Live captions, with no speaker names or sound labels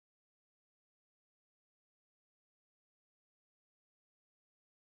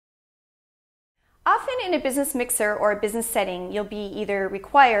Often in a business mixer or a business setting, you'll be either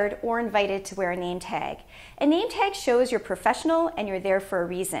required or invited to wear a name tag. A name tag shows you're professional and you're there for a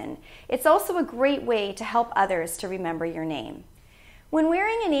reason. It's also a great way to help others to remember your name. When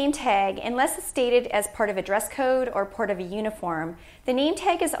wearing a name tag, unless it's stated as part of a dress code or part of a uniform, the name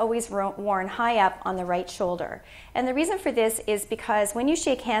tag is always worn high up on the right shoulder. And the reason for this is because when you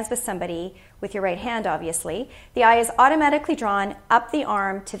shake hands with somebody, with your right hand obviously, the eye is automatically drawn up the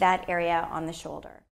arm to that area on the shoulder.